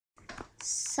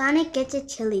Sonic gets a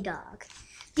chili dog.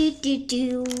 Do do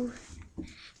do.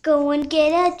 Go and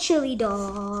get a chili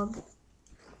dog.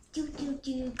 Do do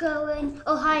do. Go and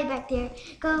hi back there.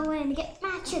 Go and get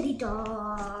my chili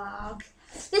dog.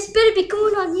 This better be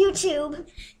going on YouTube.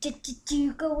 Do do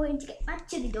do. Go and get my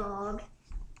chili dog.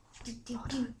 Do do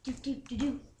do do do do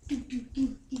do do do do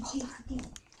do do do.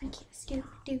 Do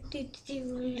do do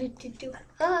do do do.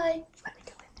 Hi. Let me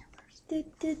do it there first. Do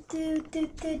do do do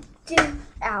do do.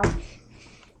 Ow.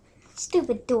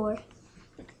 Stupid door.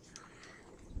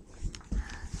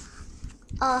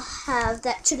 I'll have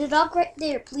that chili dog right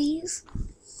there, please.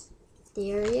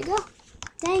 There you go.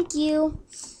 Thank you.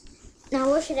 Now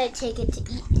where should I take it to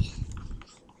eat?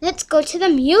 Let's go to the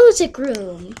music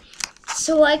room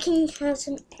so I can have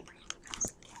some.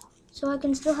 So I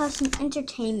can still have some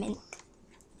entertainment.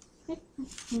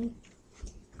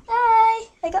 Hi,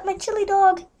 I got my chili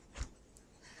dog.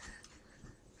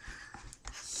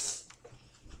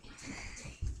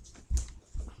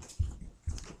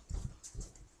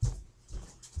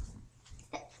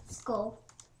 Let's go.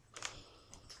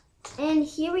 And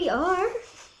here we are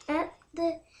at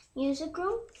the music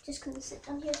room. Just gonna sit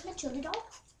down here with my chili dog.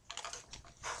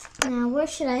 Now where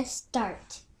should I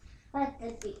start? At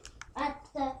the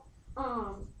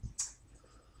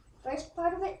first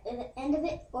part of it, or the end of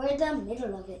it, or the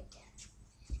middle of it?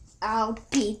 I'll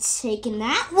be taking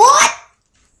that. What?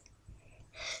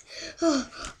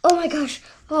 Oh my gosh.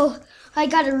 Oh, I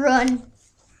gotta run.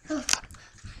 Oh,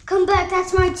 come back,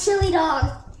 that's my chili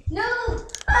dog. No!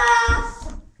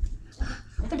 Ah!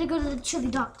 Better go to the chili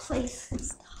dog place.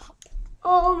 Stop.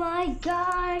 Oh my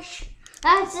gosh.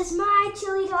 That's just my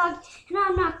chili dog, and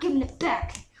I'm not giving it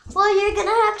back. Well, you're gonna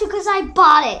have to because I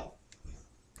bought it.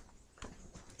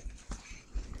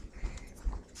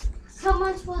 How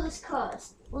much will this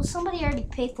cost? Well, somebody already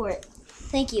paid for it.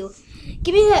 Thank you.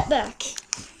 Give me that back.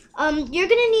 You're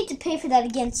gonna need to pay for that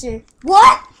again, sir.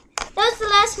 What? That's the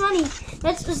last money.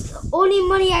 That was the only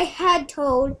money I had,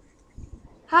 Toad.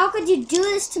 How could you do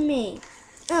this to me?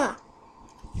 Stop.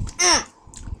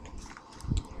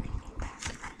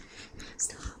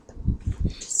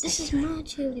 This is my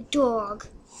chili dog.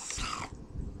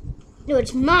 No,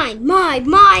 it's mine.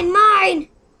 Mine.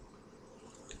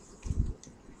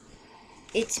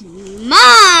 It's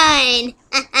mine!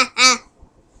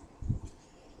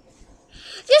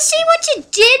 You see what you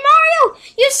did, Mario?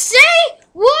 You see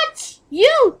what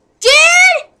you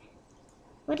did?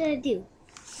 What did I do?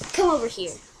 Come over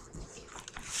here.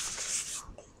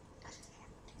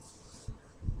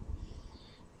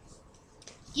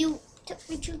 You took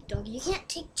my chili dog. You can't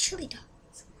take chili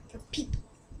dogs for people.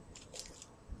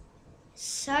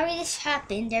 Sorry this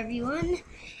happened, everyone.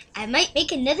 I might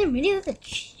make another video of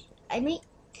I might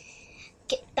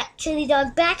get that chili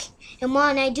dog back, and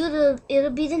when I do it'll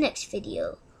be the next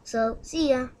video. So, see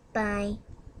ya. Bye.